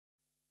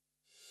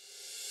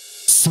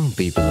Some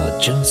people are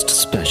just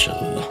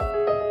special.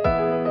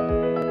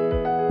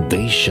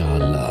 They shower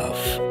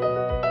love.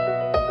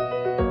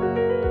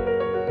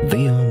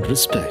 They earn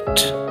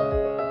respect.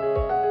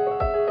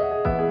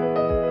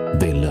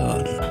 They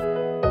learn.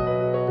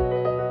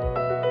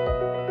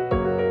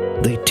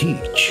 They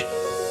teach.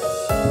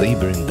 They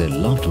bring their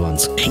loved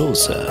ones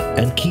closer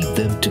and keep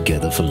them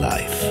together for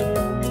life.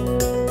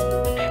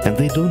 And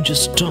they don't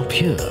just stop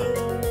here.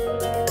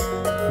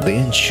 They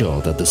ensure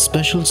that the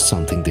special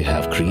something they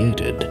have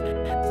created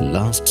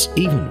lasts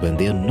even when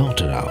they are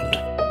not around.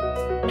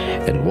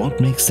 And what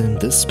makes them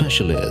this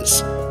special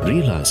is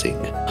realizing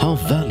how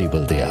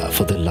valuable they are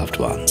for their loved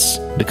ones.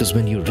 Because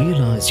when you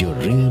realize your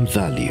real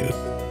value,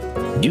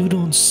 you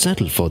don't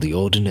settle for the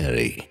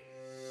ordinary.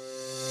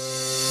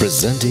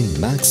 Presenting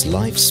Max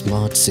Life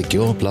Smart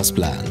Secure Plus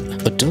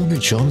Plan, a term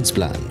insurance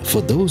plan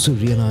for those who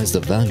realize the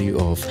value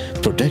of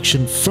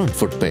protection front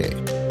foot pay.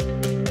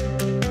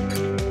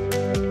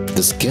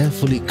 This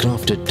carefully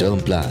crafted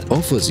term plan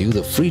offers you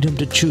the freedom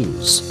to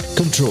choose,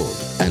 control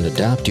and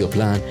adapt your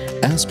plan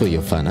as per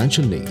your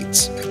financial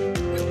needs.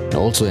 And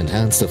also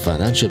enhance the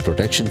financial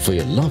protection for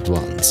your loved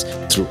ones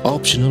through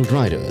optional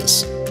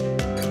riders.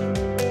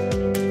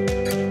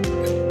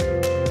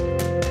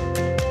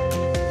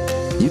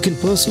 You can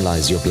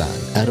personalize your plan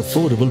at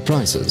affordable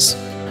prices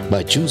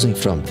by choosing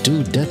from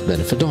 2 death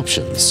benefit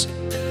options.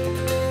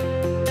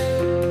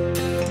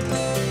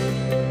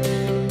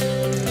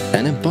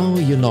 And empower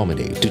your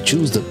nominee to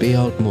choose the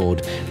payout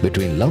mode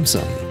between lump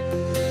sum,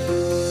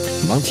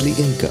 monthly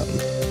income,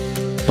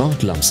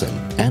 part lump sum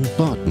and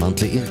part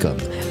monthly income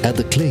at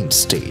the claims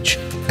stage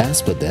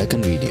as per their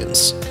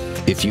convenience.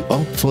 If you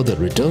opt for the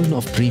return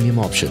of premium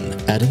option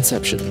at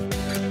inception,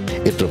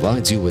 it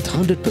provides you with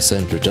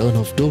 100% return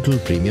of total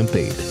premium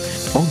paid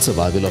on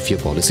survival of your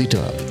policy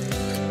term.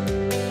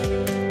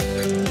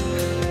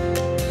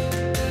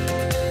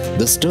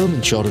 This term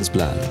insurance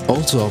plan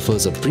also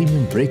offers a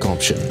premium break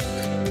option,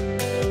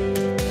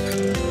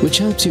 which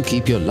helps you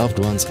keep your loved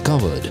ones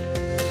covered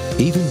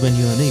even when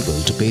you are unable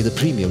to pay the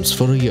premiums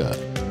for a year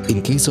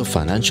in case of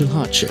financial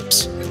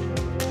hardships.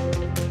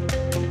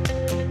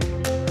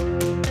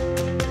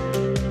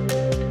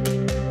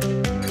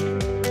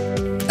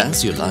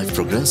 As your life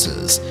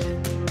progresses,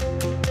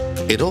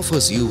 it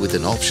offers you with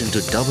an option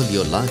to double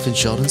your life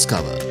insurance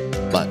cover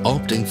by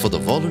opting for the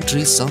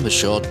voluntary sum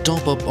assured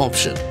top-up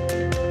option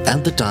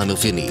at the time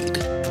of your need.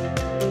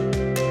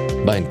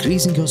 By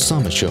increasing your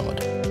sum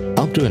assured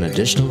up to an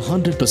additional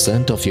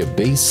 100% of your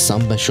base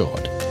sum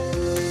assured.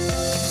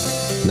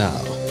 Now,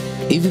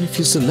 even if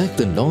you select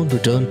the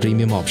non-return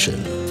premium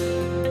option,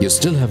 you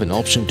still have an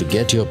option to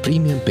get your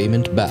premium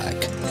payment back.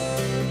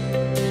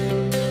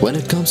 When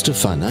it comes to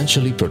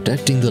financially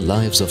protecting the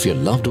lives of your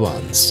loved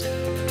ones,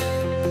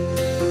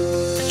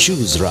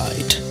 choose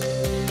right.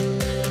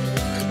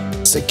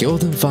 Secure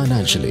them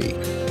financially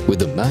with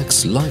the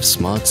Max Life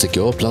Smart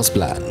Secure Plus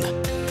plan.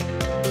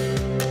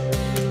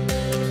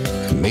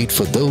 Made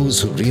for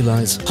those who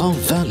realize how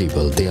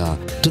valuable they are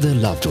to their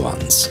loved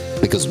ones.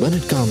 Because when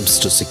it comes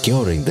to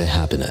securing their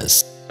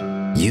happiness,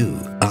 you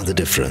are the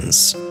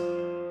difference.